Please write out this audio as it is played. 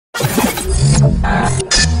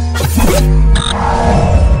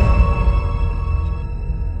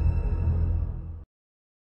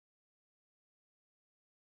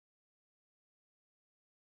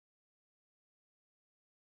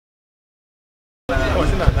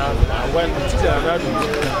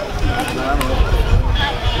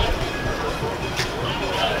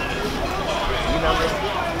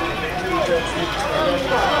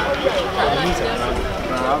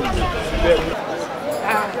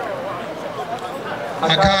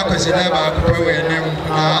Aka kwesịrị ebe akwụkwọ wee nye m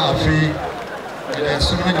na afi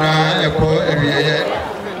esum na ekwo ewieye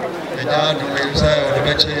eja no me sa o de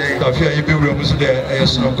beche afi ayi bi wura musu de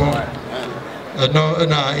esonko no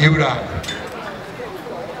na iwura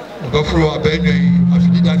gofro abenyi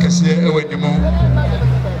afi da kese ewe ni mu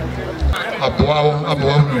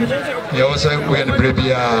aboa nu ye wo say ko ye ne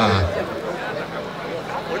brebia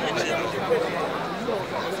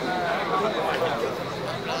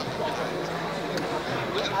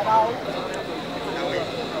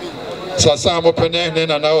Sasa mo pene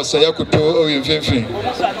na na o say akuto o yimfimfin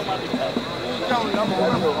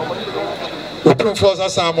Otumfuo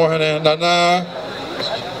sasa mo hene na na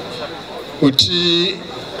uchi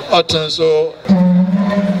otenso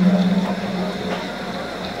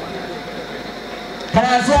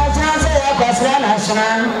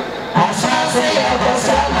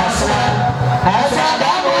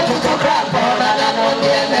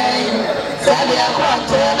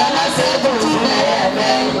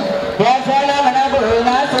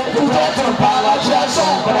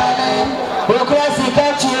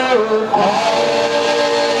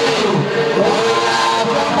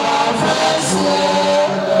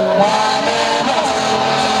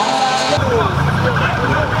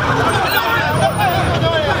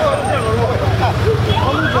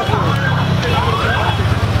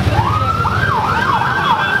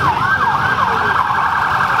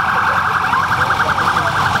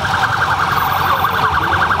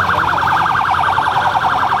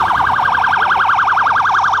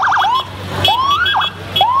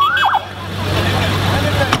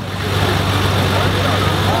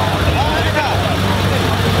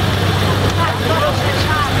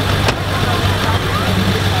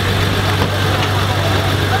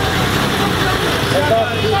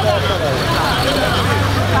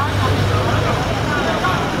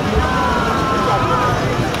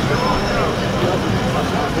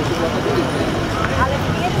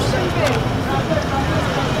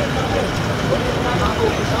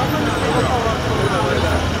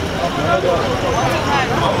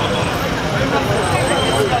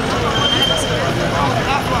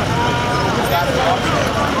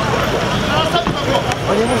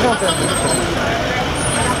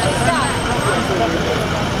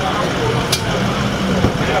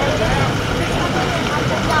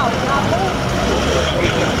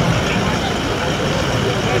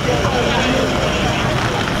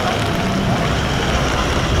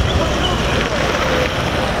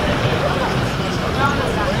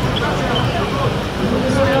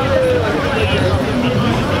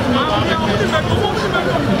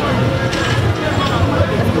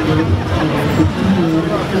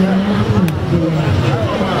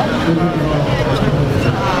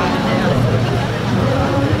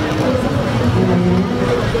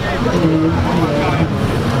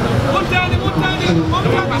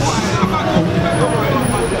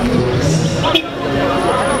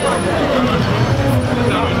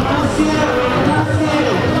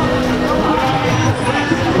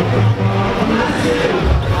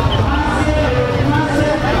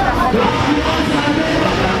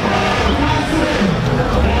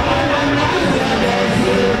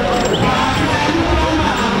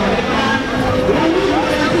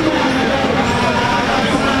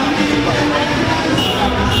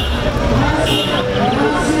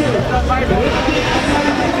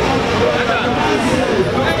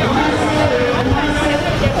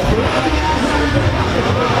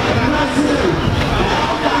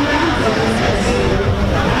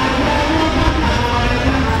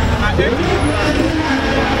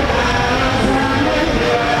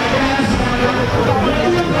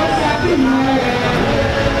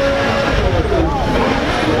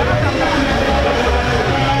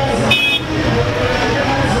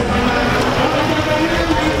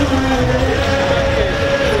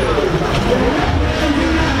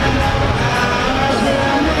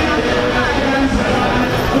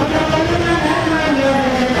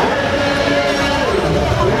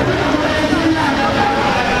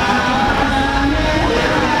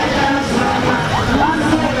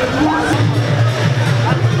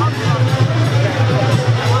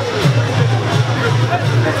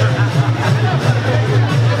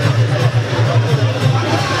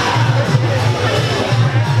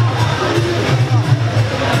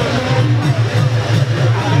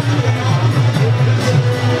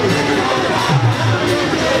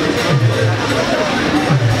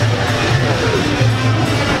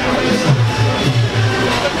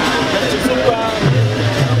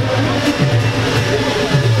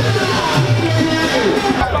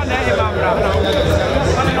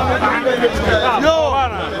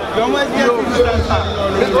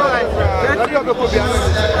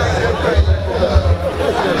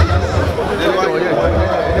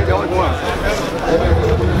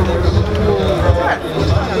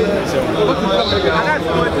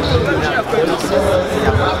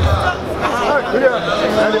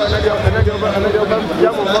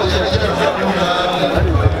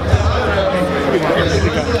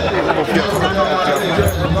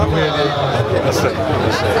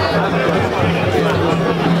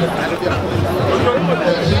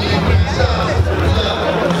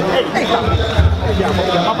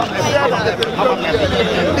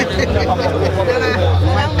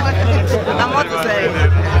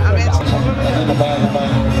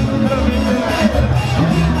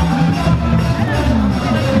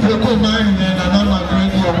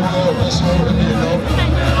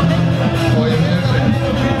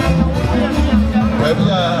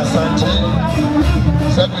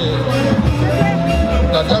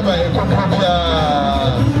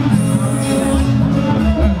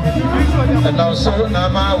And now, so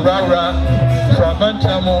Nama Rara from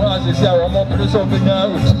Mantamo, as is our more place of Vina,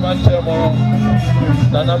 which Mantamo,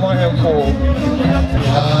 Nanamo Hemfo.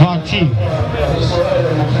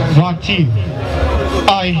 Vati,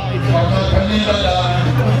 I.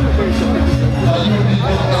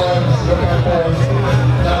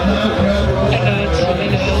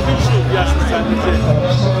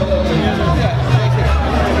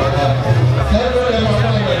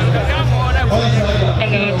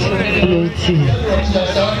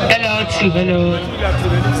 Hello.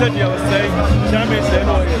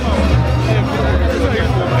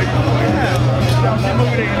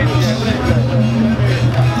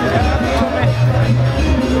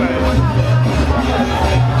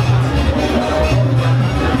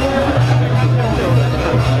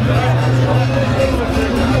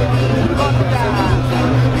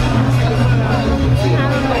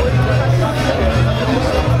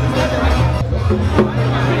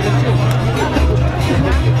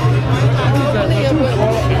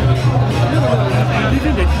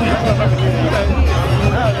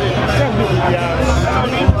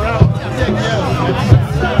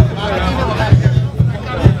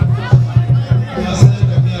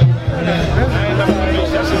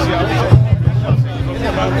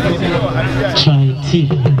 Try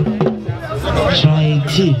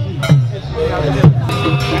tea.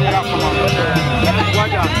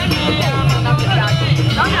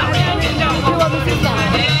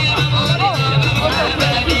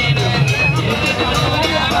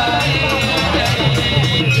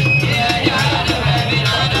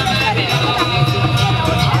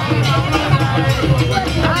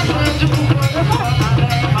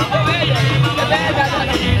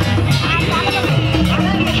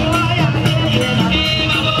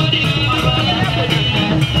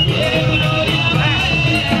 Yeah.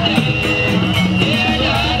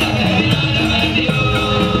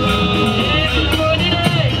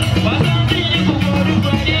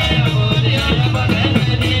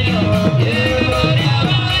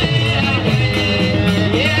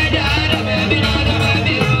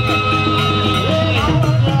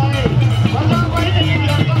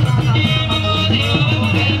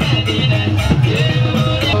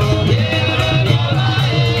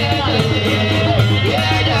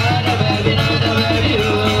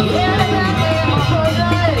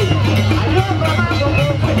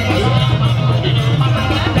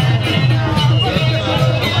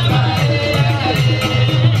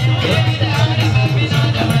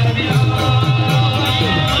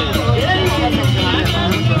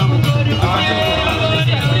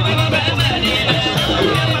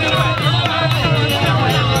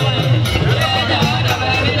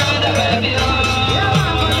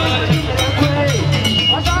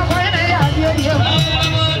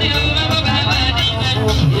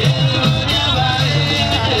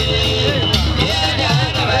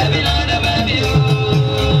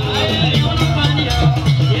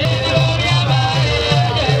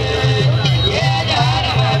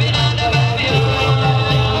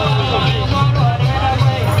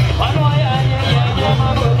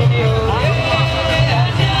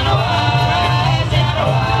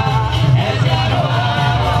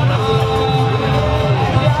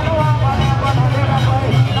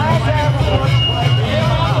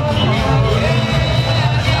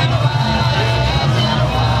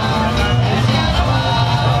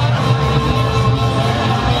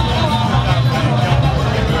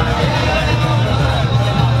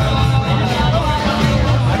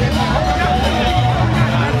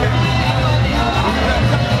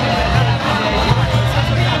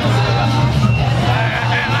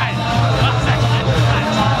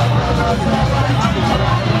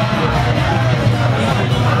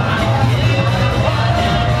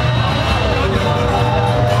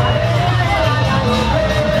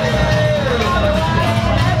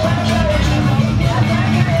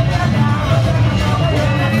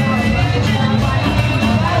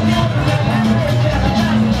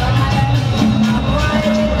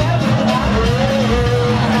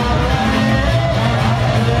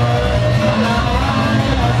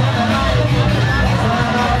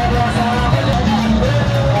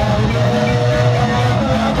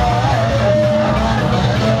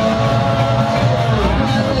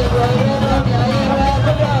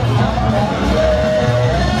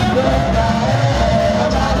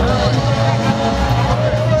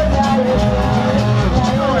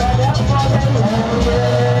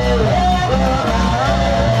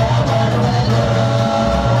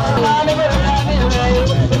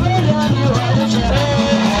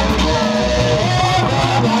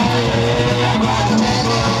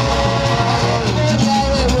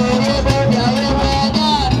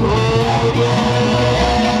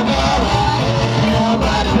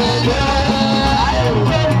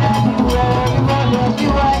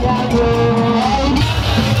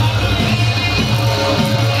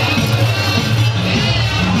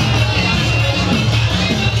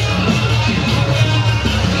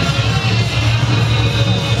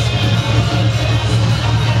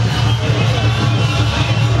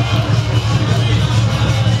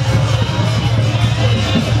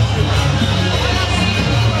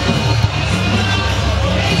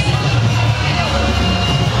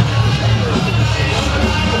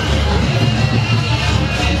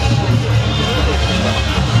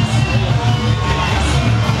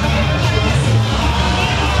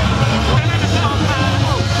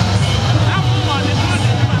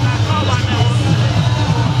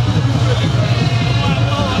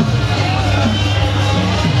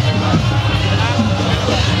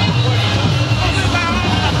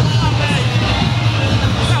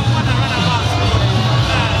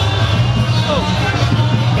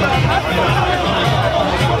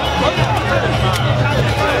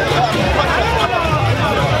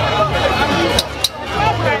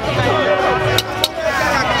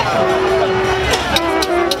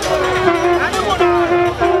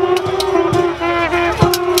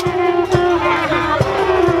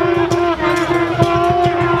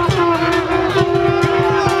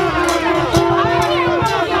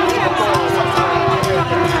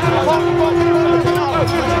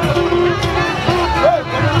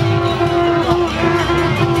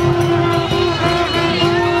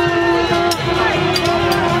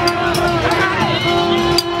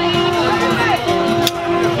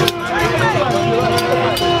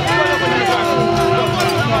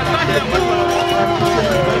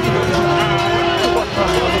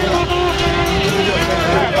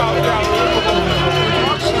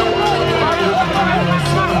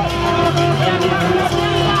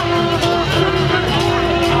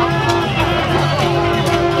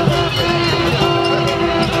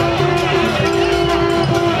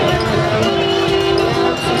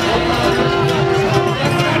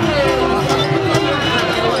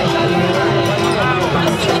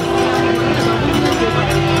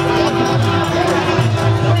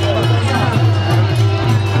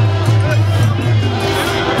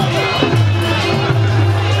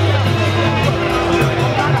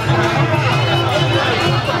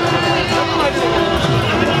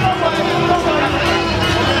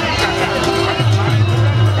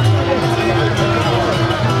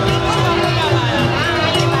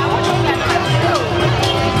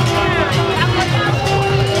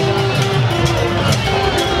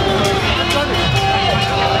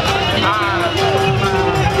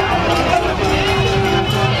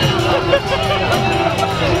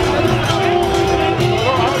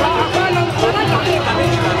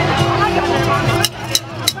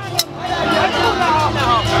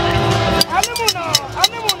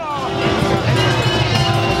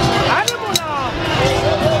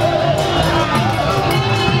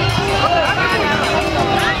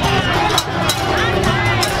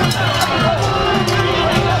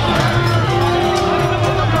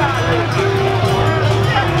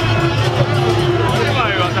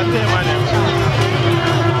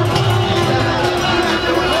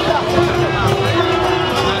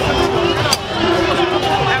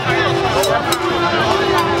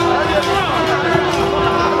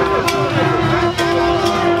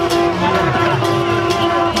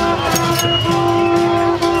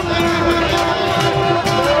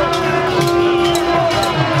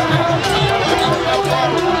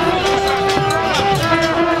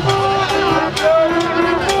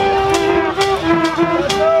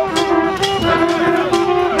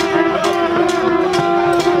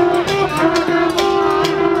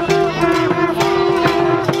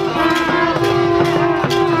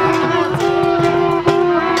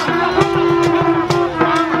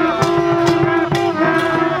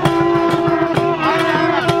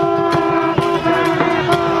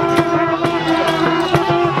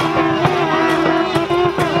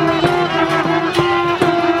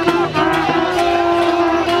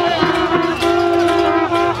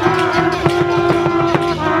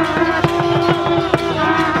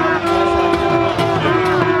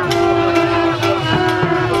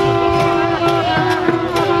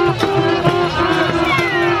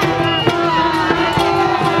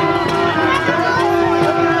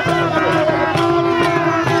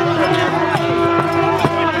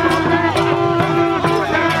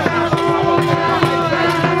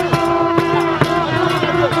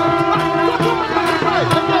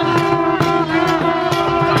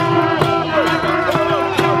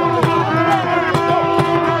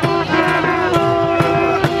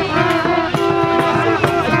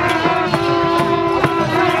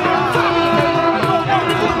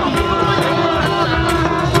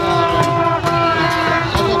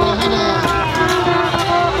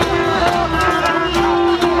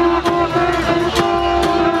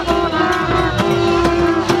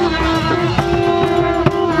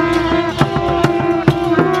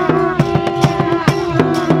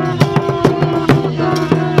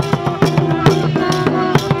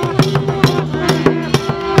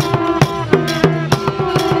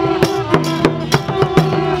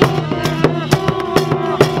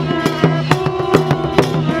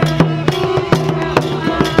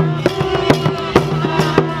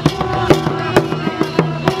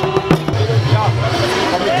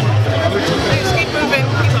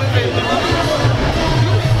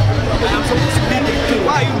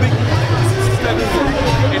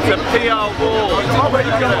 a PR war.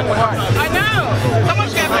 I know.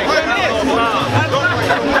 Someone's going to make this.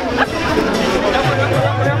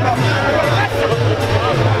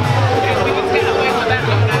 We need to get away from that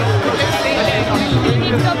one now. You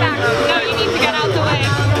need to go back. No, you need to get out the way.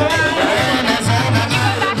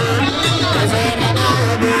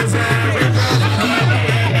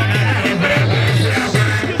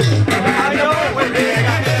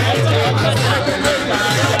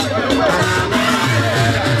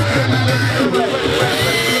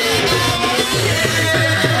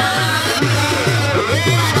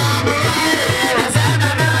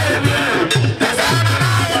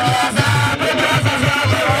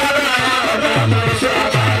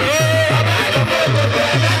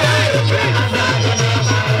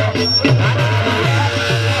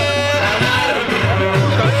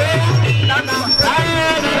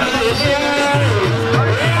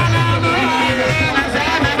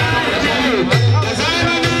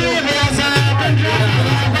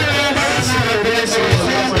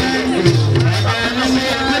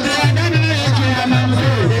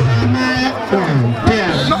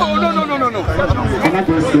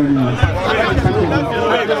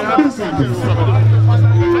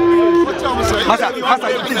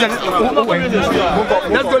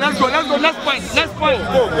 Let's point.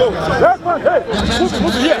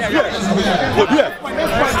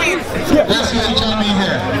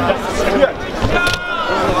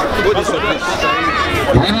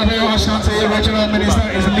 Honorable Asantehene Regional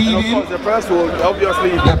Minister is leading the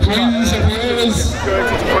Prince of Wales,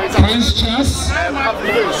 Prince Charles.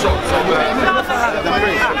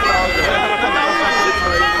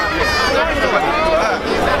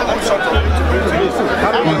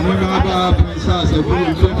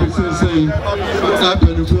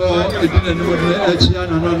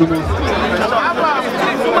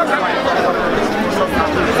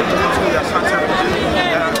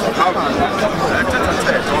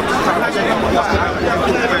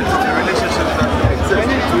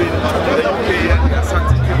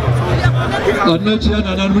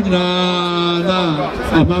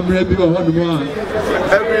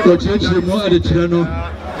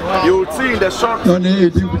 You will see in the short.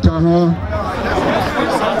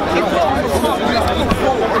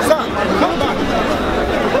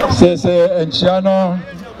 Sese Enchiano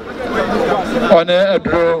One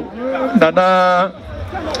Edro Nana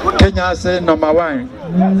Kenya say number 1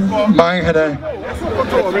 Manhede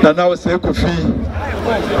Nana was a Kofi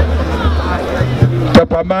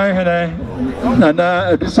Papa Manhede Nana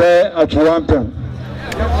Eduse Atuampe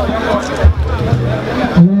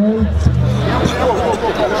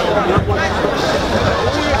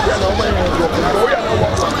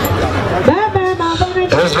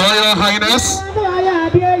His Royal Highness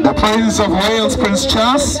the Prince of Wales, Prince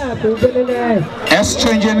Charles,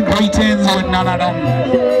 exchanging greetings with none of them.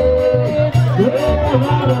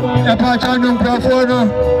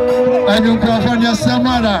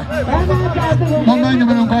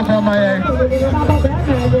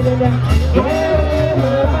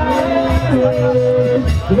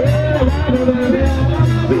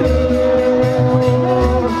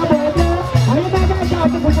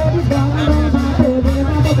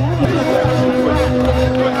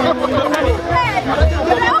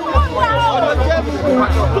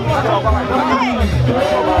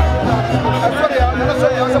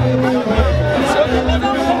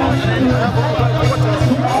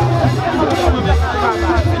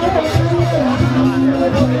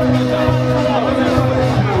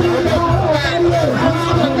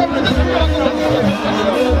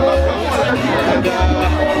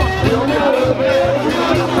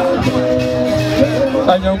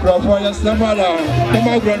 And you grow for your summer, come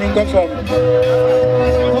on, running go from.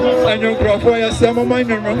 And you grow for your summer,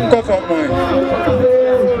 mine and go from mine.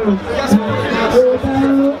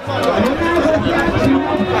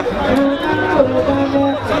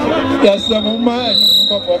 Yes, summer, mine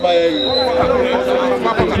go for my.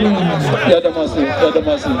 Yadamasi.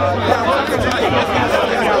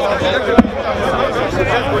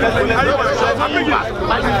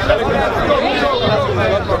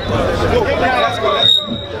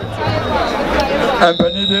 And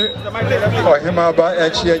Benedict or him about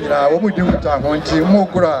H. What would you do?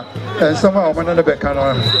 Mokura and somehow another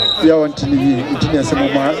Becano. You want to eat some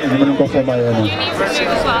more and go for my own.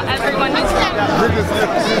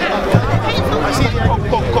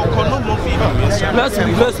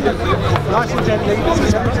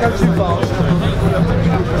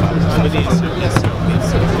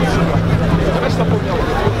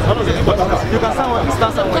 You can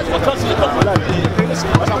stand somewhere.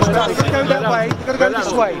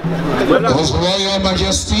 His Royal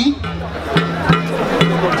Majesty,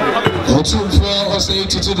 Otumfuo Osei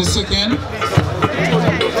Tutu II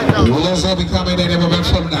will also be coming any moment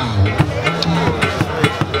from now.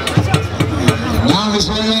 Now His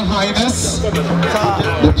Royal Highness,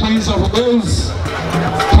 the Prince of Wales,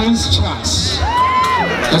 Prince Charles,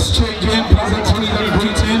 exchanging pleasantly and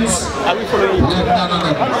greetings with none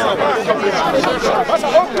other.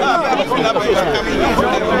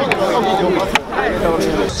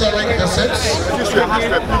 Historic assets.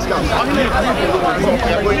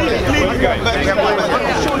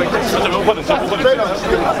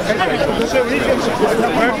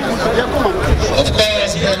 Of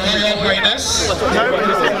course, Her Royal Highness,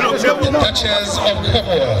 the Duchess of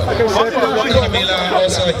Cornwall, Camilla,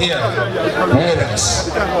 also here with us.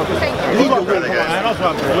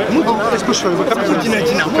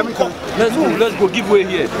 Let's go give way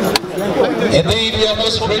here. Indeed, we are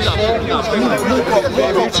most grateful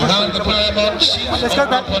to have the Paramount Chief of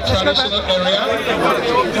our traditional area,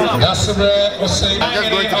 Asantehene Osei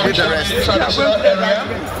Tutu, traditional area,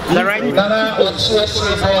 Nana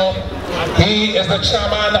Otumfuo. He is the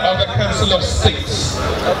chairman of the Council of States,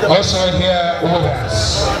 also here with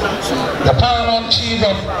us. The Paramount Chief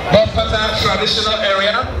of Bopata traditional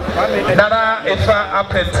area, Nana Ifa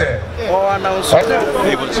Apente,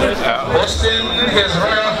 hosting His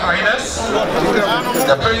Royal Highness,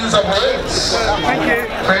 the Prince of Wales,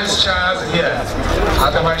 Prince Charles here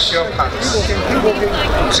at the Marshall Palace.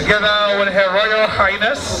 Together with Her Royal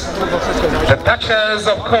Highness, the Duchess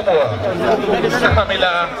of Cornwall,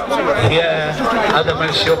 Camilla, here at the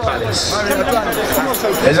Marshall Palace.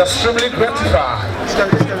 It's extremely gratified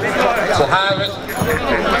to have it.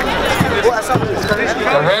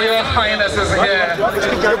 The Royal Highness is here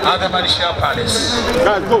at the Marshall Palace.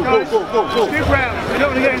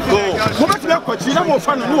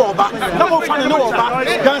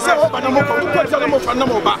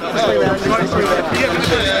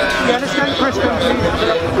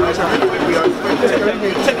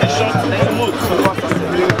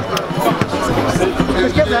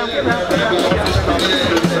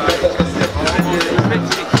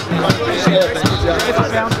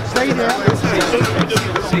 Stay there.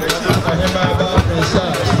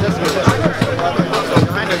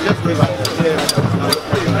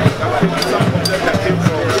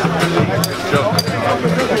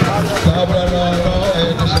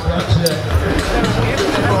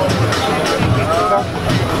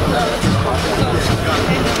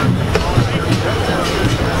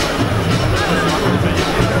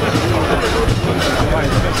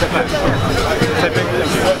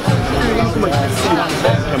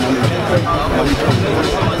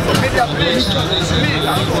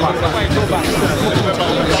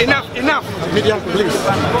 Enough. Media, please.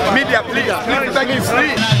 Media, please. Thank you,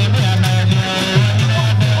 please.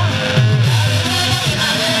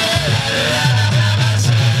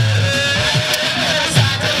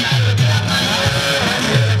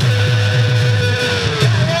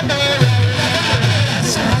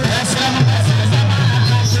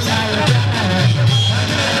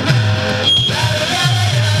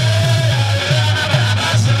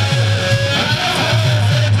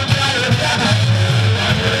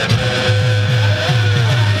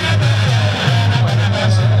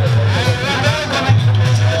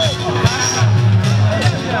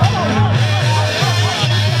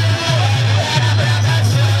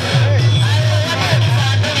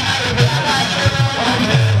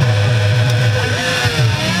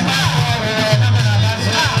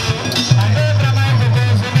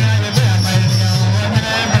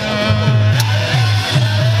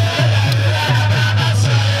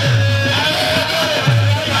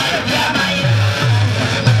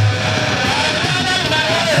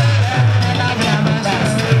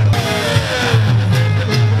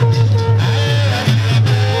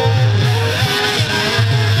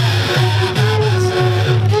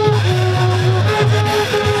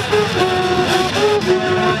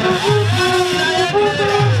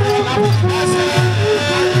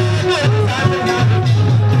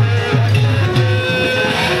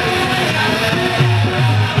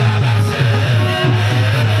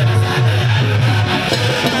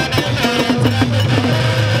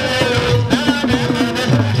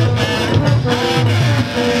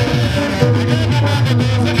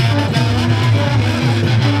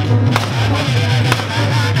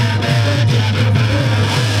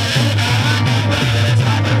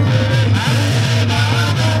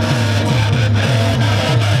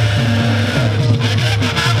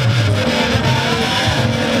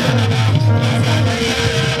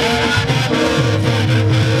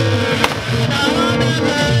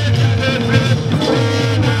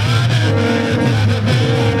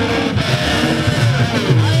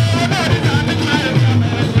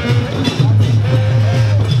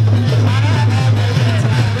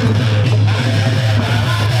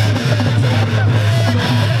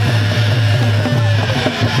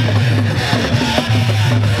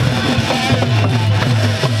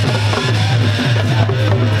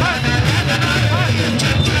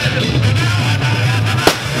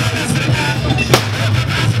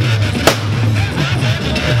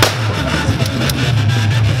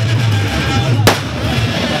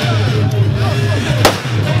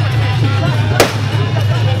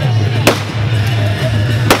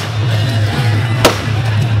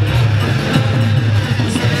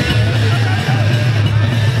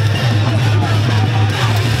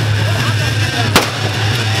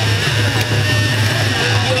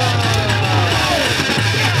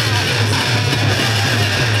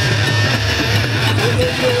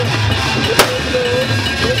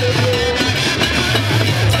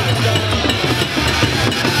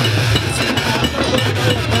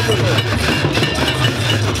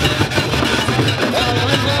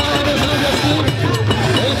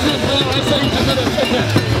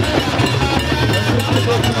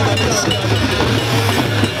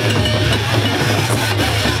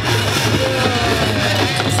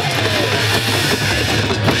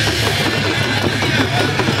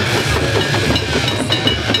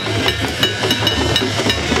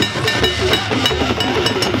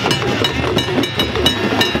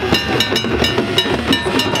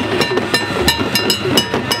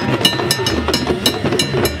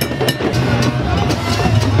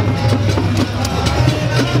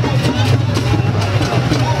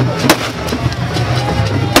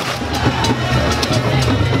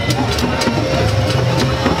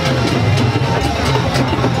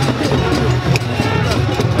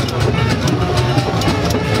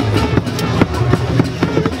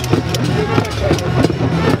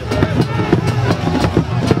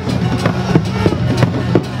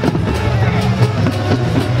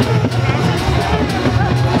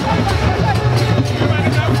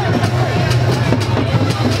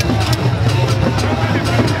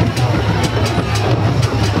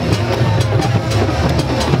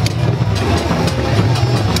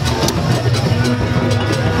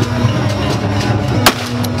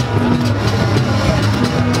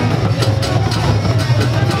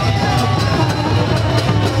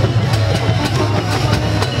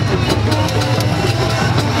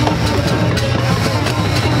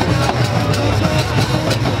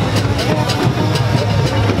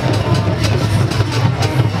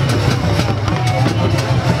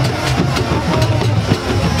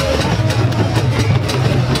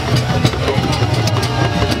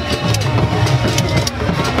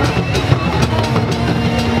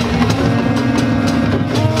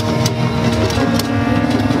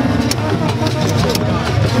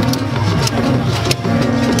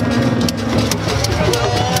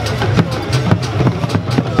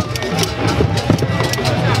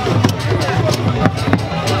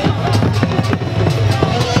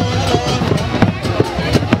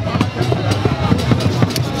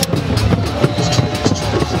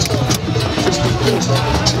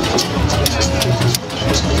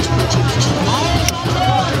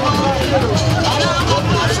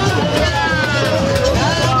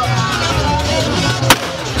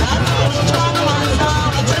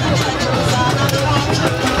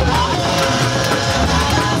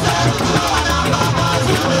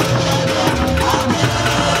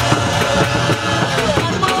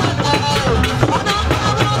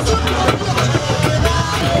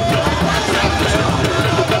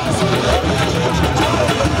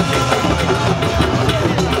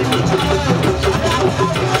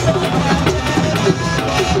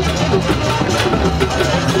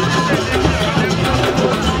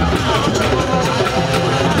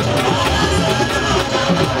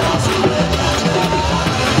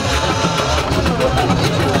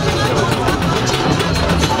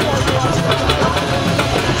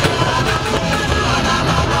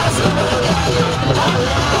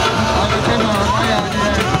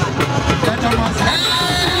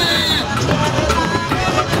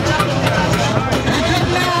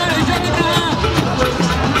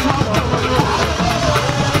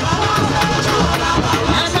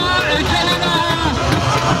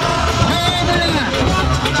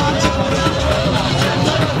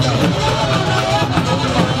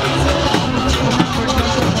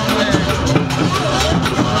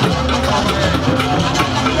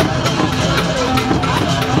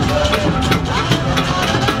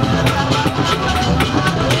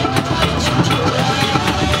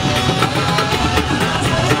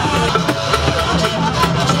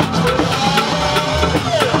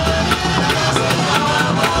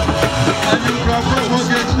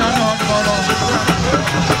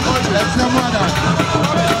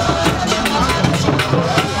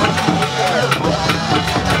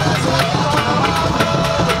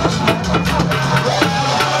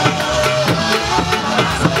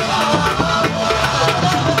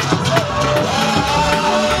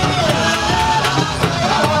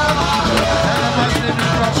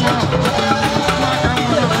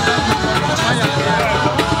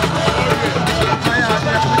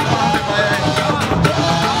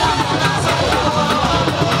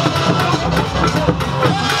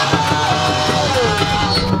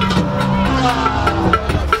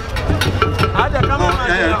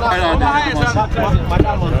 Thank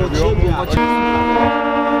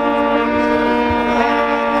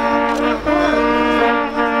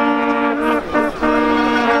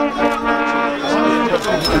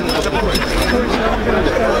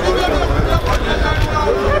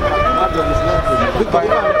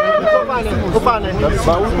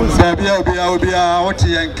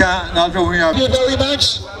you very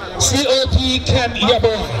much, COP Camilla.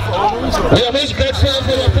 We are most grateful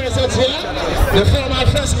for your presence here. The former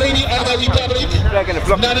First Lady of the Republic,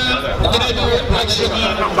 Nana Wallace.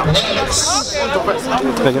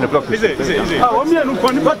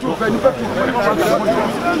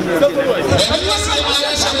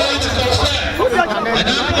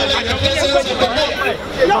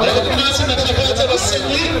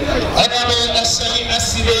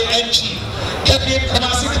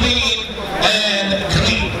 Kumasi clean and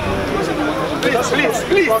clean.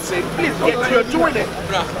 Please, you're doing it.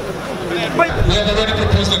 We have already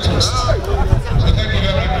proposed the toast. So thank you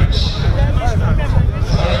very much.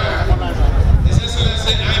 Alright. His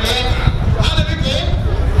Excellency, I'm over. How did it go?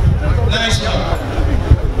 Nice job.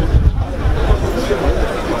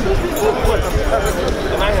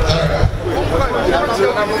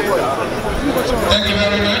 Thank you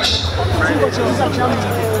very much.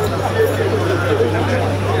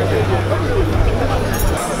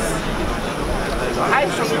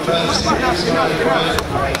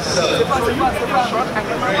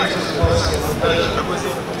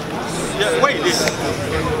 Wait, this.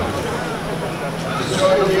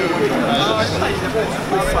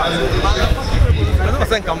 I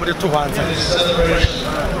think I'm with 200.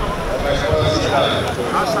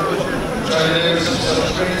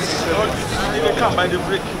 You can't buy the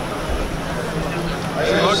brick.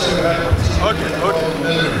 Okay.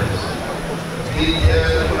 Being here in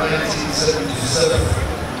 1977,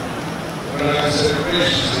 when I was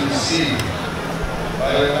graciously received by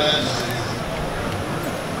Her Majesty's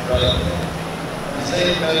brother, His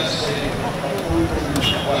Late Majesty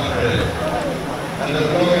and the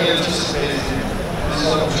long anticipated this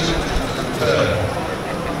opportunity to return.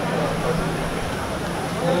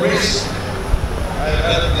 More recently, I have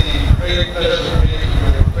had the great pleasure of being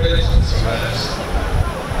your acquaintance, Her Majesty,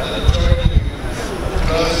 and joining you at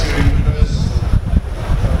Glasgow University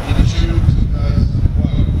in June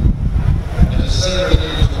 2001, and a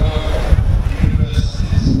ceremony to mark the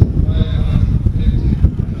university's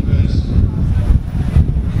 550th anniversary.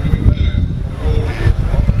 We were both awarded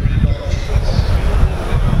honorary doctorates.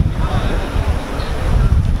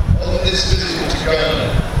 On this visit to Ghana,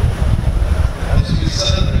 as we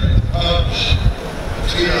celebrate the partnership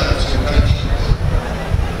between our two countries,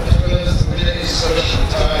 as well as the many social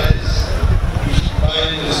ties which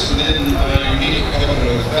bind us within our unique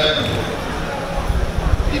Commonwealth family,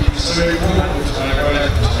 it was so important to my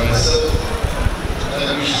wife and to myself that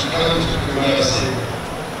we should come to Kumasi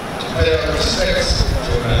to pay our respects to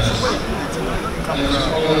Her Majesty and to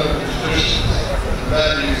honour the traditions and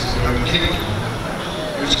values of our kingdom,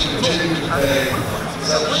 which continue to play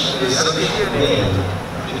such an essential role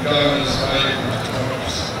in Ghana's vibrant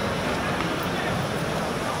democracy.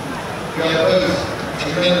 We are both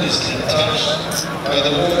tremendously touched by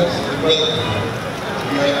the warmth and welcome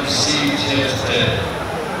we have received here today.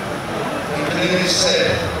 And can only say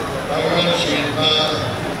how much we admire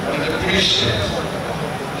and appreciate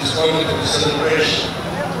this wonderful celebration of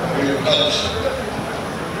your culture.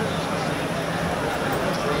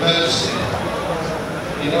 Her Majesty,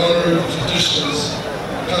 in honour of traditions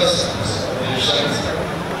and customs of the Ashanti,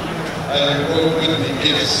 I have brought with me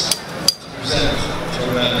gifts to present to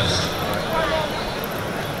Her Majesty.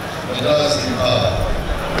 And as the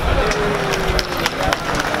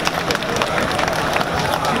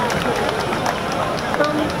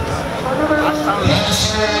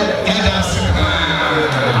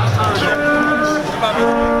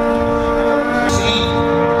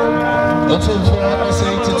Otumfuo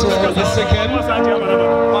Osei Tutu the second,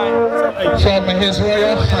 from His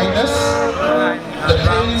Royal Highness, the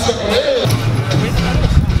Prince of Wales.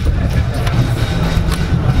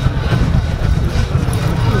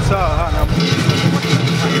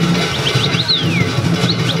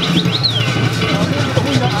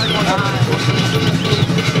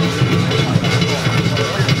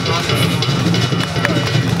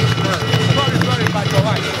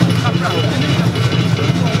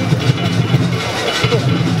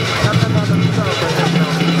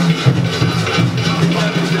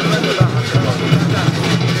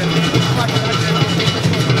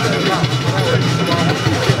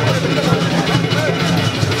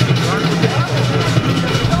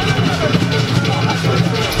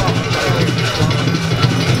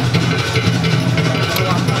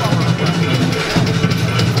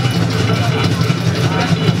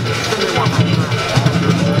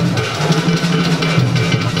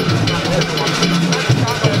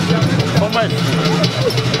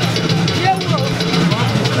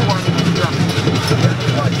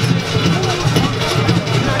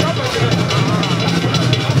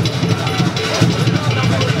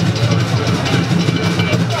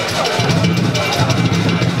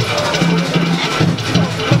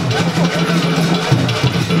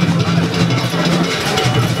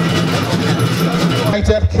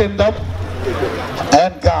 Kingdom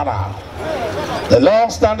and Ghana. The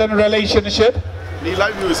long-standing relationship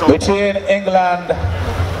between England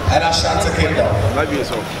and Ashanti Kingdom.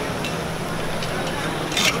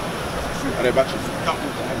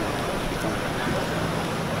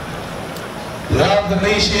 We have the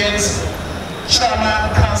nation's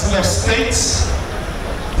Chairman Council of States,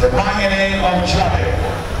 the Ghanaian of Jabe,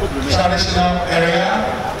 traditional area,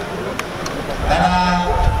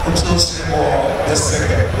 and Otumfuo Osei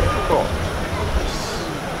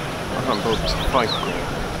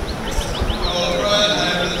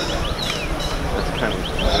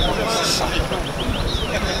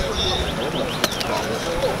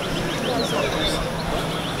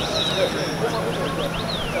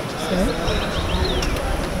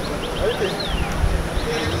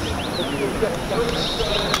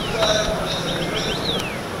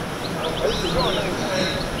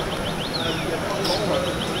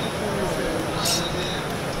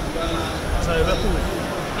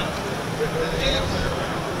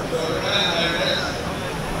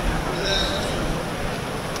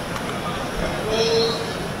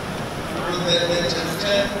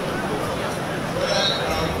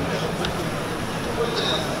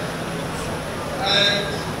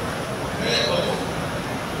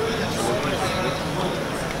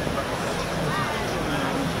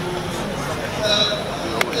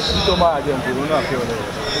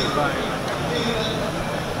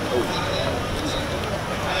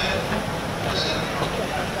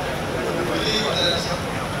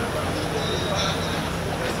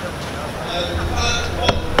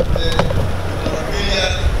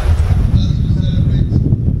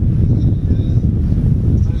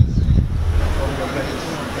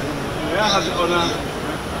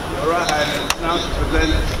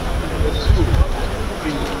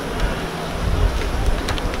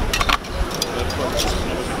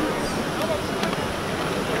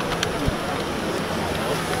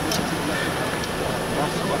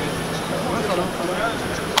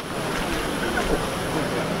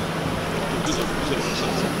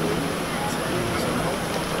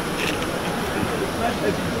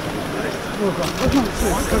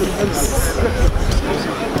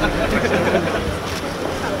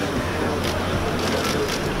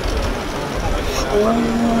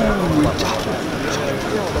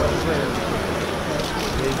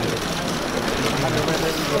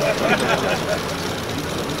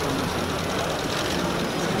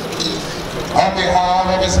On behalf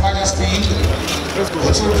of His Majesty,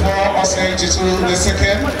 Otumfuo Osei Tutu II,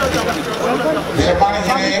 the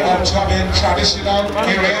Asantehene of Jabe traditional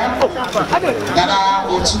area, Nana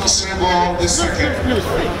Otumfuo II,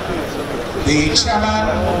 the chairman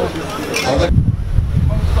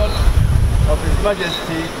of His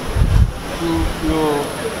Majesty to your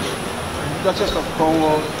Duchess of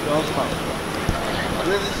Cornwall, your husband.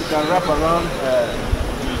 This you can wrap around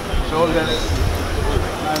shoulders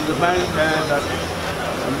and remind that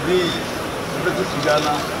indeed the visit to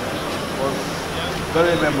Ghana was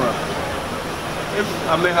very memorable. If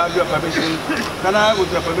I may have your permission, can I,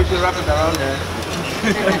 with your permission, wrap it around here?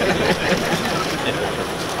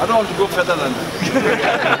 I don't want to go further than that.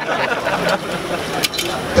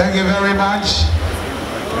 Thank you very much,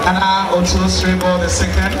 Anna Otumfuo II.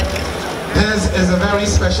 This is a very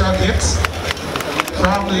special gift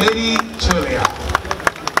from Lady Julia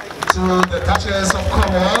to the Duchess of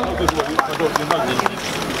Cornwall,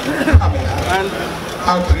 Camilla. And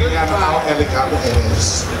how brilliant, how elegant it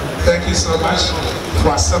is. Thank you so much for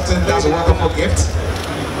accepting that wonderful gift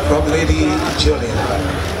from Lady Julia,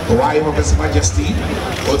 the wife of His Majesty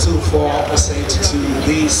Otumfuo Osei Tutu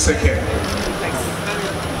II.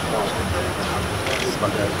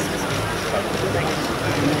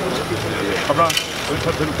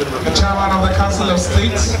 The chairman of the Council of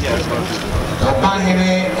State, the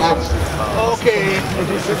Asantehene of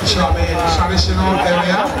Jabe traditional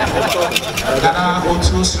area, Nana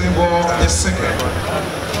Otumfuo II,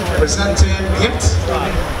 presenting gift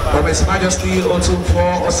from His Majesty Otumfuo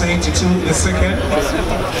Osei Tutu II,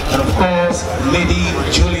 and of course Lady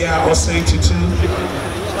Julia Osei Tutu,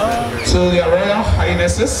 to their Royal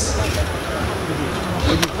Highnesses.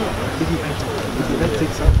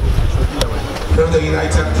 From the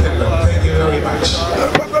United Kingdom. Thank you very much. I'd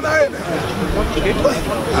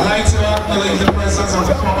like to acknowledge the presence of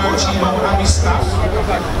the former Chief of Army Staff,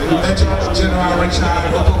 Major General Richard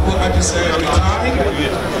Okoku Episode retiring,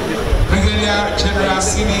 Brigadier General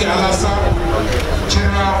C.D. Alasa,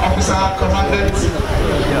 General Officer Commandant,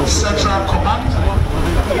 Central Command,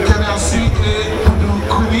 Colonel C.A. Pudu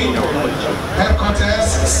Kumi, Headquarters,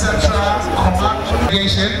 Central Command.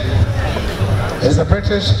 Is the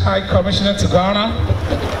British High Commissioner to Ghana,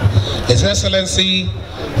 His Excellency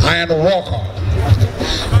Ian Walker,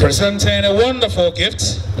 presenting a wonderful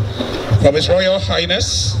gift from His Royal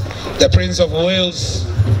Highness, the Prince of Wales,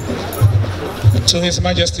 to His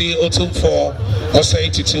Majesty Otumfuo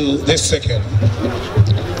Osei Tutu this second.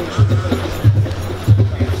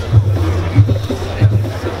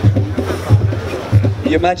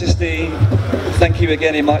 Your Majesty, thank you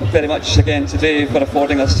again very much again today for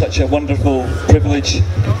affording us such a wonderful privilege.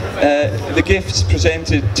 The gifts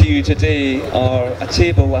presented to you today are a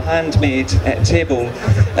table, a handmade table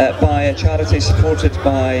by a charity supported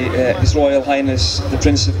by His Royal Highness the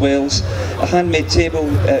Prince of Wales, a handmade table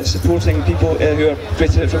supporting people who are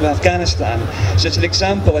graduated from Afghanistan. So it's an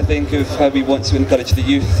example, I think, of how we want to encourage the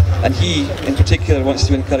youth, and he in particular wants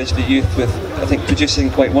to encourage the youth with, I think,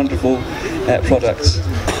 producing quite wonderful products.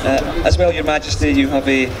 As well, Your Majesty, you have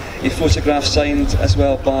a photograph signed as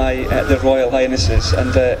well by the Royal Highnesses,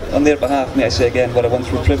 and on their behalf, may I say again, what a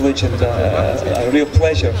wonderful privilege and a real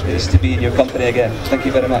pleasure it is to be in your company again. Thank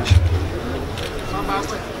you very much.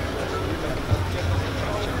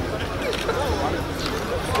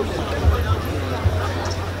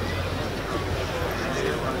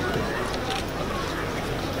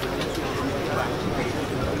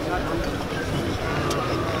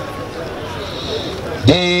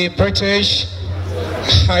 The British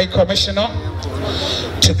High Commissioner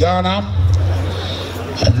to Ghana,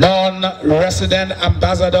 a non-resident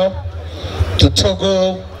ambassador to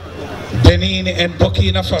Togo, Benin and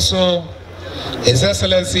Burkina Faso, His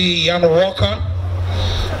Excellency Ian Walker,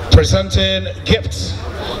 presenting gifts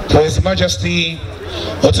to His Majesty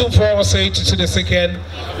Otumfuo Osei Tutu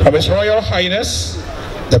II from His Royal Highness,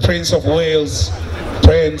 the Prince of Wales,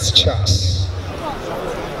 Prince Charles.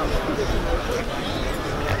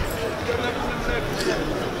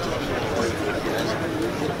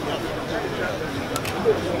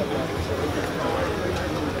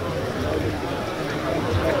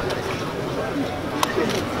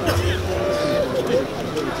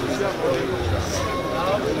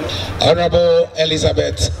 Honorable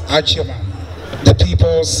Elizabeth Achiman, the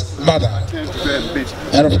people's mother,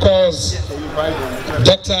 and of course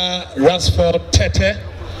Dr. Ransford Tete,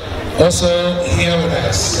 also here with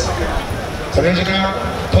us, the Regional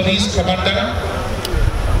Police Commander,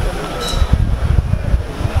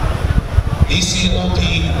 ECOP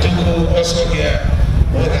Duku, also here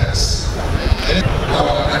with us.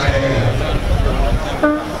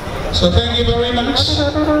 So thank you very much.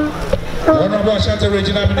 Honorable Ashanti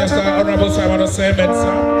Regional Minister, Honorable Simon Osei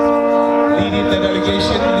Mensa, leading the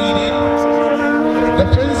delegation, leading the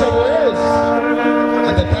Prince of Wales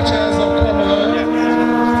and the Duchess of Cornwall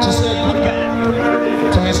to say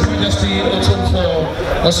goodbye to His Majesty Otumfuo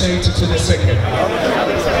Osei Tutu II.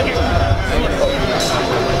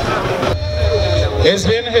 It's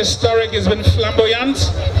been historic, it's been flamboyant.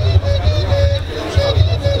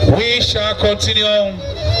 We shall continue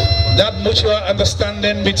that mutual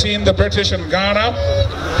understanding between the British and Ghana,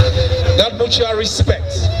 that mutual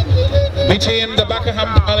respect between the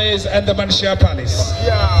Buckingham Palace and the Manshiya Palace.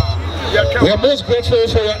 We are most grateful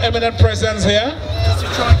for your eminent presence here,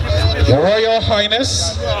 Your Royal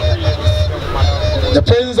Highness, the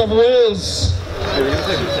Prince of Wales,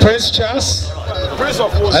 Prince Charles,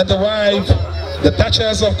 and the wife, the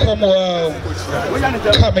Duchess of Cornwall,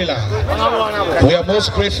 Camilla. We are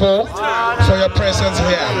most grateful for your presence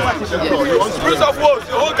here.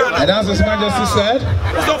 And as His Majesty said,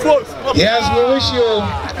 yes, we wish you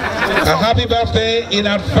a happy birthday in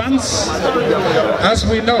advance. As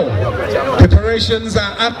we know, preparations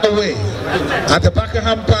are underway at the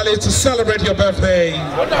Buckingham Palace to celebrate your birthday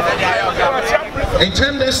in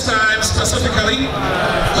 10 days' time, specifically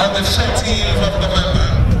on the 13th of November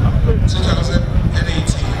 2018.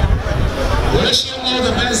 We wish you all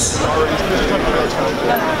the best.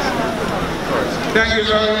 Thank you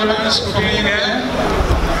very much for being here.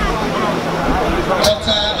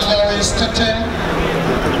 Dr. Loris Tete,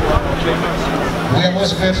 we are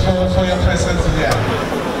most grateful for your presence here.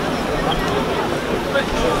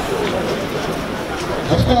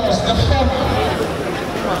 Of course, the former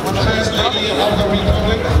First Lady of the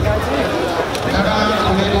Republic,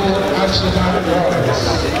 Madame Legal Archibald Lawrence.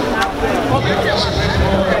 We are most grateful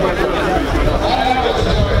for all the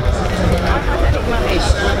joy.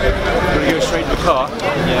 We're going to go straight to the car.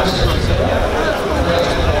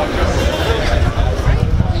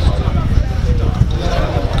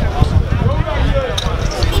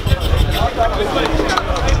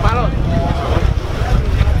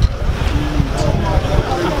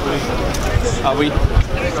 Are we?